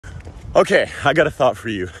Okay, I got a thought for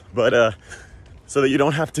you, but so that you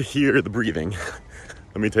don't have to hear the breathing,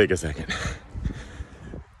 let me take a second.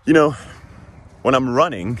 You know, when I'm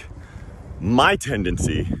running, my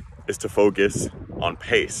tendency is to focus on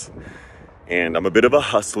pace. And I'm a bit of a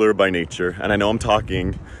hustler by nature, and I know I'm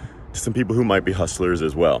talking to some people who might be hustlers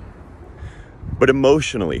as well. But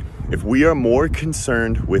emotionally, if we are more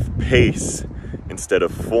concerned with pace instead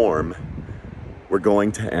of form, we're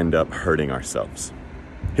going to end up hurting ourselves.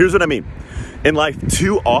 Here's what I mean. In life,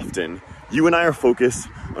 too often, you and I are focused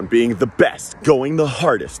on being the best, going the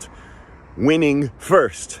hardest, winning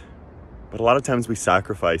first. But a lot of times we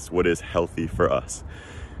sacrifice what is healthy for us.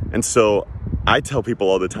 And so I tell people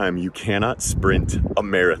all the time, you cannot sprint a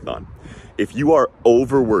marathon. If you are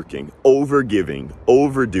overworking, overgiving,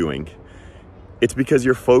 overdoing, it's because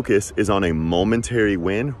your focus is on a momentary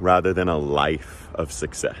win rather than a life of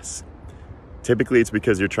success. Typically, it's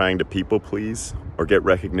because you're trying to people please or get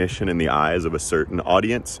recognition in the eyes of a certain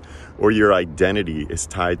audience, or your identity is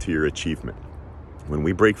tied to your achievement. When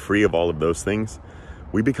we break free of all of those things,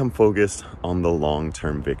 we become focused on the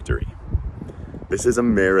long-term victory. This is a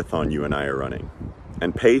marathon you and I are running,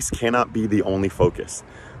 and pace cannot be the only focus.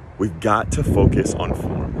 We've got to focus on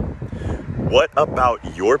form. What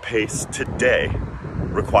about your pace today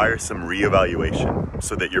requires some reevaluation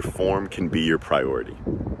so that your form can be your priority?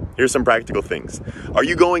 Here's some practical things. Are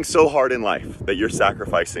you going so hard in life that you're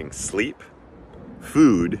sacrificing sleep,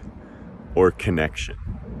 food, or connection?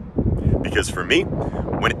 Because for me,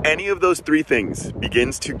 when any of those three things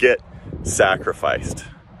begins to get sacrificed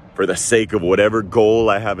for the sake of whatever goal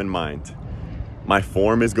I have in mind, my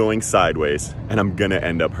form is going sideways and I'm gonna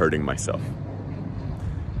end up hurting myself.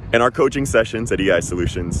 In our coaching sessions at EI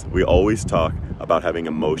Solutions, we always talk about having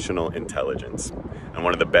emotional intelligence. And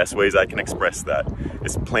one of the best ways I can express that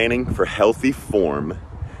is planning for healthy form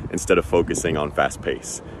instead of focusing on fast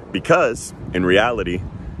pace. Because in reality,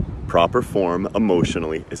 proper form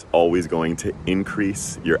emotionally is always going to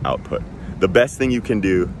increase your output. The best thing you can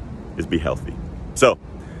do is be healthy. So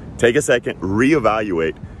take a second,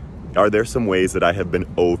 reevaluate, are there some ways that I have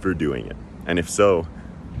been overdoing it? And if so,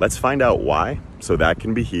 let's find out why so that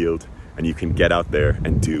can be healed and you can get out there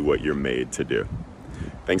and do what you're made to do.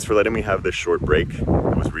 Thanks for letting me have this short break. It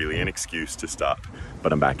was really an excuse to stop,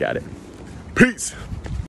 but I'm back at it. Peace.